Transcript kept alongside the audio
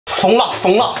疯了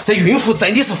疯了！这孕妇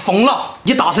真的是疯了！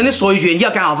你大声的说一句，你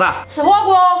要干啥子？吃火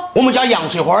锅。我们家杨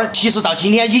翠花其实到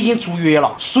今天已经足月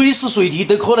了，随时随地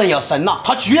都可能要生了，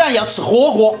她居然要吃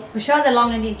火锅。不晓得啷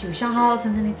个的，就想好好整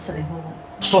整的吃点火锅。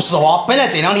说实话，本来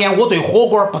这2天我对火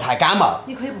锅不太感冒，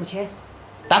你可以不去。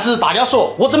但是大家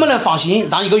说，我怎么能放心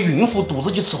让一个孕妇独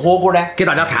自去吃火锅呢？给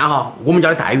大家看哈，我们家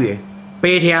的待遇，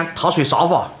白天她睡沙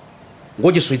发，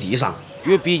我就睡地上。因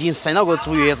为毕竟生了个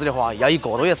足月子的话，要1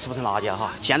个多月吃不成辣椒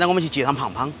哈。现在我们去接上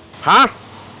胖胖。胖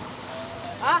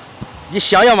啊，你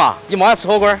逍遥嘛？你妈要吃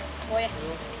火锅？我也。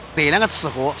这2个吃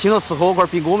货，听说吃火锅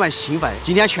比我们兴奋，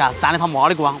今天全沾了他妈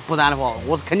的光，不然的话，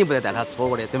我是肯定不得带他吃火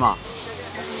锅的，对吗？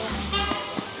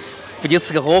不就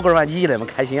吃个火锅吗？你就那么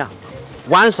开心啊？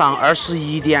晚上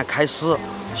21点开始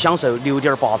享受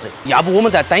6.8折，要不我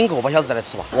们再等1个把小时再来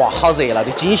吃吧？哇，好热闹的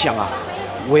景象啊！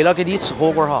为了给你吃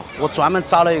火锅哈，我专门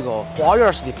找了一个花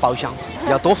园式的包厢，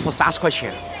要多付30块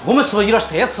钱。我们是不是有点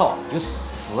奢侈哦？就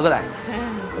4个人，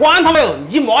管他们，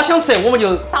你妈想吃我们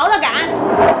就到了干。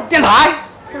点菜。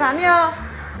吃饭没有？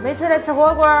没吃的吃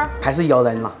火锅。开始摇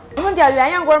人了。我们叫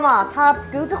鸳鸯锅嘛，它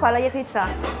钩子坏了也可以吃啊。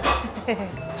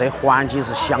这环境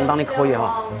是相当的可以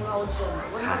哈。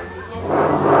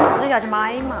自己要去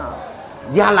买嘛。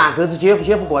你喊男狗子姐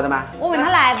夫过来吗？我问他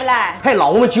来不来。嘿，那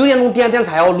我们9点钟点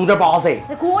菜哦，6.8折。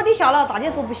那锅底下了，大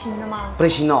姐说不行了吗？不得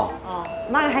行了。哦，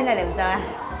哪个喊来那么早啊？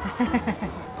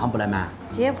他不来吗？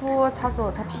姐夫他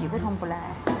说他屁股痛不来。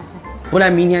不来，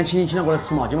明天请他过来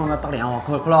吃嘛，今晚给他打电话，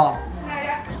可了。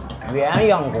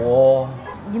鸳鸯锅。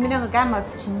你们2个感冒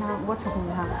吃清汤，我吃红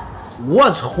汤。我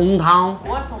要吃红汤。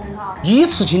我吃红汤。你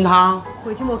吃清汤。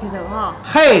回去莫去肉哈。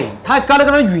嘿，他搞得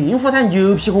跟那孕妇他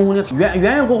牛皮哄哄的，鸳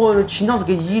鸯锅和清汤是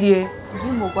给你的。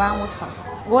你莫管我吃，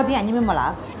我点你们没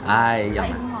闹。哎呀，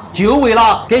就为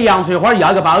了给杨翠花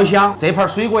要个包厢，这盘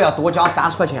水果要多加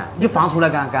30块钱，你放出来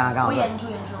干啥子？我研究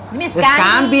研究。里面是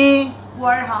干冰。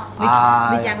玩儿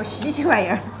哈，没见过稀奇玩意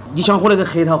儿。你想喝那个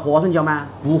黑桃花生酱吗？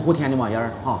不喝甜的玩意儿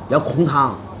哈，要控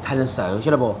糖才能瘦，晓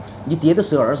得不？你爹都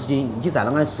瘦20斤，你再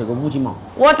啷个瘦个5斤嘛？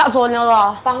我打做牛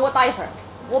肉，帮我打一份，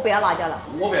我不要辣椒了。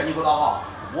我不要你给我打哈，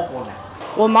我喝来。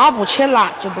我妈不切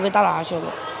辣，就不给打辣椒了。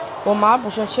我妈不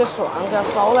喜欢切蒜，给她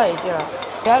少来一点儿，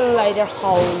给她来一点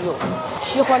蚝油。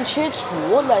喜欢切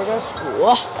醋，来点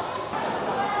醋。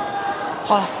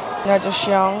好，来点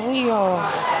香油。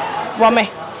完美，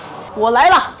我来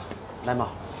了。来嘛。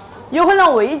有可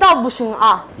能味道不行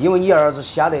啊。因为你儿子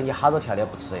晓得你好多调料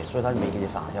不吃，所以他就没给你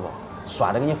放，晓得不？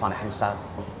蒜都给你放的很少。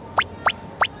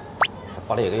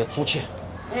把那个也煮起。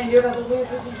哎，600多可以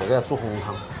煮起。这个要煮红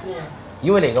汤。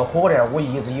因为那个火锅店我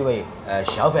一直以为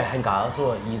消费很高，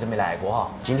所以一直没来过哈。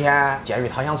今天鉴于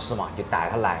他想吃嘛，就带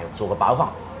他来做个包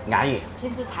房安逸。其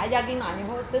实菜价跟那些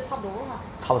火都差不多哈。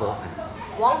差不多。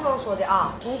网上说的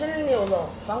啊，新鲜的牛肉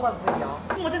饭馆不会掉。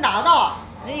我整大到。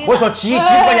我说几十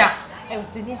块钱。哎呦，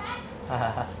真的。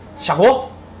下锅。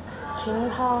清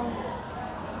汤，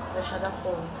再下点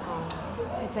红汤。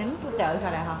还真不掉下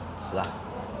来哈。是啊。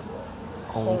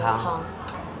红汤。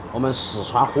我们四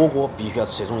川火锅必须要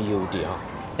吃这种油碟哈。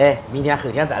哎，明天后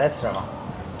天再来吃点嘛。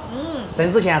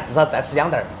生之前至少再吃2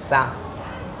顿，咋？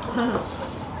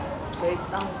对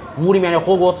档。屋里面的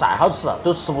火锅再好吃，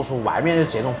都吃不出外面的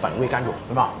这种氛围感觉，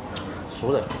对吧？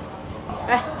酥肉。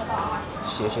哎，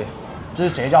谢谢。这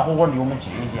家火锅离我们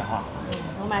近一些哈。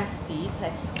我们还是第一次来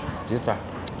吃。这转，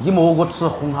你莫给我吃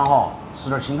红汤哈，吃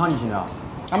点清汤就行了。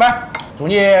老板，祝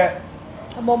你。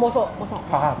莫说。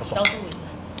好，不说。招生贵子。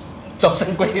招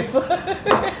生贵子。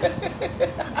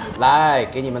来，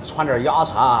给你们传点鸭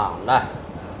肠，来。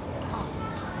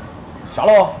下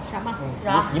喽。下嘛。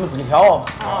你们自己挑哦。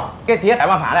啊。给爹带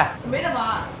碗饭来。没得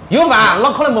饭。有饭，哪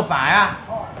可能没饭呀？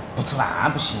不吃饭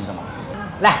不行的嘛。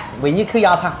来，喂你口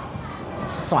鸭肠，不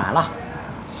吃算了。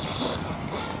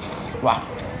哇，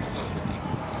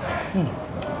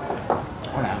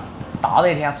好烂！大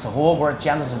热天吃火锅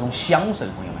简直是一种享受，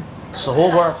朋友们。吃火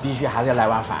锅必须还是要来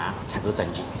碗饭才够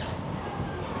正经。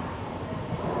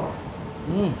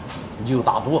牛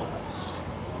大肚。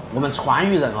我们川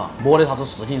渝人啊，没得啥子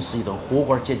事情是一顿火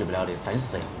锅解决不了的，真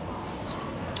是这样。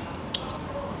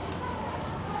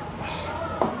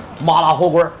麻辣火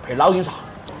锅配老鹰茶，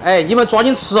哎，你们抓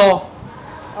紧吃哦。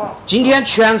今天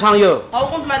全场有。好，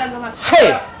我们买2个饭。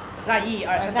嘿。来，1、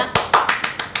2、3。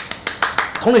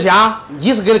佟德香，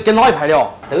你是跟哪一派的哦？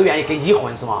都愿意跟你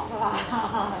混是吗？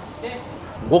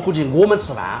我估计我们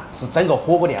吃饭是整个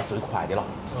火锅店最快的了。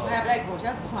来不来1个小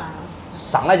时算了。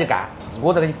上来就干，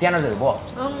我再给你点点肉不？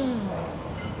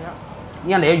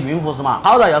你看那些孕妇是嘛，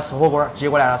好到要吃火锅，结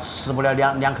果呢吃不了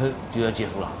两口就要结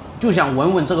束了。就像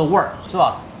问问这个碗儿是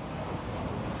吧？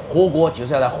火锅就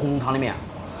是要在红汤里面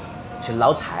去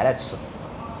捞菜来吃。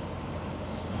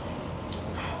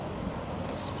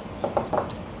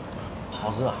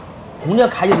好热啊！空调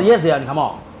开起时也是呀，你看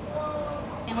嘛。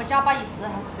我假把意思还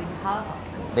是对你好哈。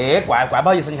那怪不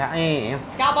好意思，你看，哎。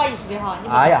假把意思的哈，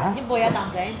你不要当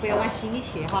真，不要往心里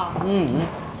去哈。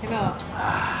听没有？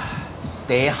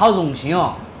这好荣幸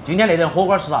哦！今天那顿火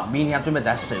锅吃了，明天准备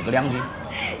再瘦个2斤。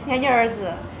你看你儿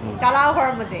子，加老花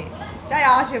儿没得，加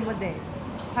鸭血没得，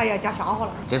他要加虾滑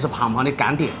了。这是胖胖的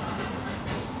干爹。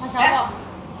他虾滑，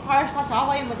他虾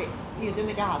滑也没得，你又准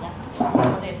备加啥子？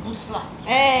没得，不吃了。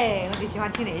哎，我就喜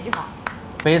欢听那句话。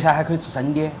白菜还可以吃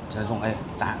生的，就那种哎，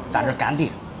蘸点干碟。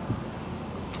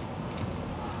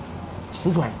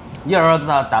酥脆。你儿子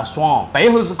倒爽哦，背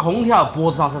后是空调，脖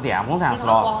子上是电风扇，是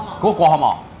咯？给我刮好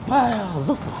嘛！哎呀，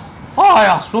热死了！哎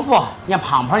呀，舒服！你看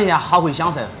胖胖人家好会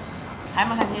享受。还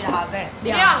没看见啥子？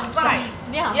靓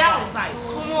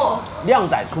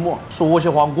仔出没。说些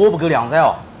话我不够靓仔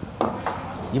哦。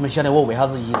你们晓得我为啥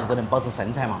子一直都能保持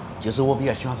身材吗？就是我比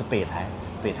较喜欢吃白菜，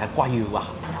白菜刮油啊。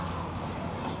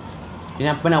今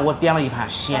天本来我点了一盘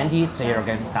鲜的折耳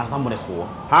根，但是他没得货。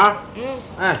哈？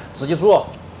自己煮。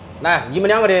来，你们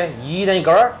2个的一人1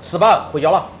根儿，吃饱回家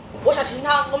了。我下清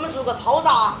汤，我们做个超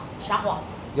大虾滑。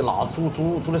你那煮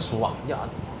的熟啊？你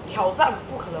挑战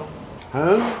不可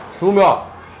能。熟没有？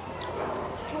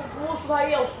熟不熟它也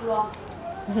要熟啊。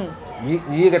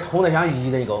你给捅得像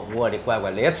1人1个，我的乖乖，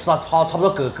那吃了差不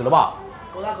多够了吧？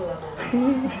够了。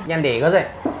你看那个人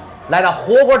来到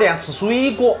火锅店吃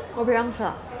水果，我不想吃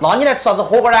了。那你来吃啥子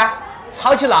火锅呢？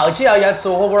吵起闹起要吃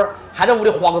火锅，还在屋里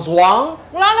化个妆，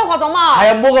我哪能化妆嘛？还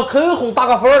要抹个口红打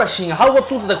个粉儿，幸好我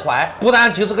组织得快，不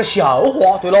然就是个笑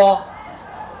话。对咯。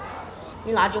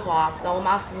你那句话让我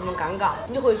妈十分尴尬。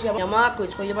你回去要么跪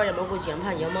搓衣板，要么跪键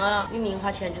盘，要么你零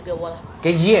花钱就给我了。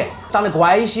给你长得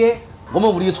乖一些，我们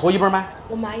屋里有搓衣板吗？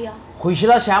我买呀。回去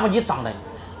了先把你胀的。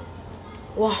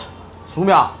哇，熟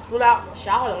没有？熟了，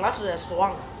虾滑应该是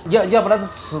爽。你要不那是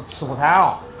吃不餐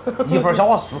哦，一份虾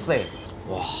滑40。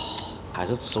哇，还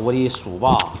是吃我的素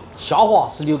吧。虾滑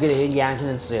是留给那些年轻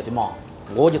人吃的，对吗？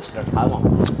我就吃点草嘛。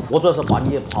我主要是把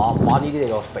你的那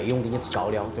个费用给你吃高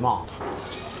了，对吗？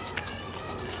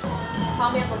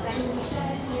旁边不是。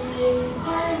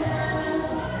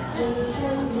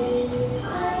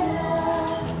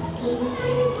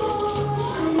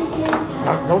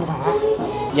肉不烫啊！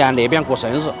你看那边过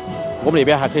生日，我们那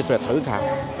边还可以出来偷看。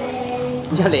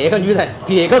你看那个女人，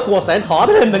别个过生，她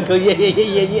都在门口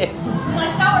耶。我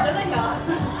小娃都在笑。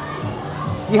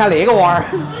你看那个娃儿，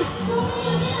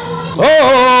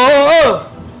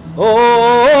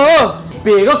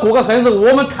别个过个生日，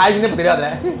我们开心的不得了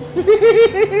的。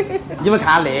你们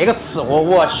看那个吃货，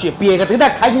我去，别个都在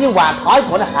开心的玩，他一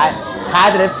个人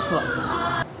还在那吃。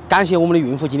感谢我们的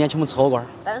孕妇今天请我们吃火锅，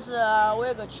但是我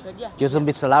有个缺点，就是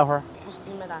没吃奶花儿。不是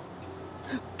你买单。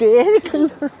给你啃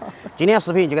上。今天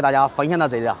视频就给大家分享到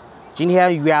这里了。今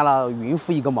天圆了孕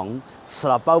妇一个梦，吃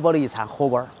了饱饱的一餐火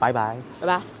锅。拜拜。拜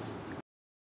拜。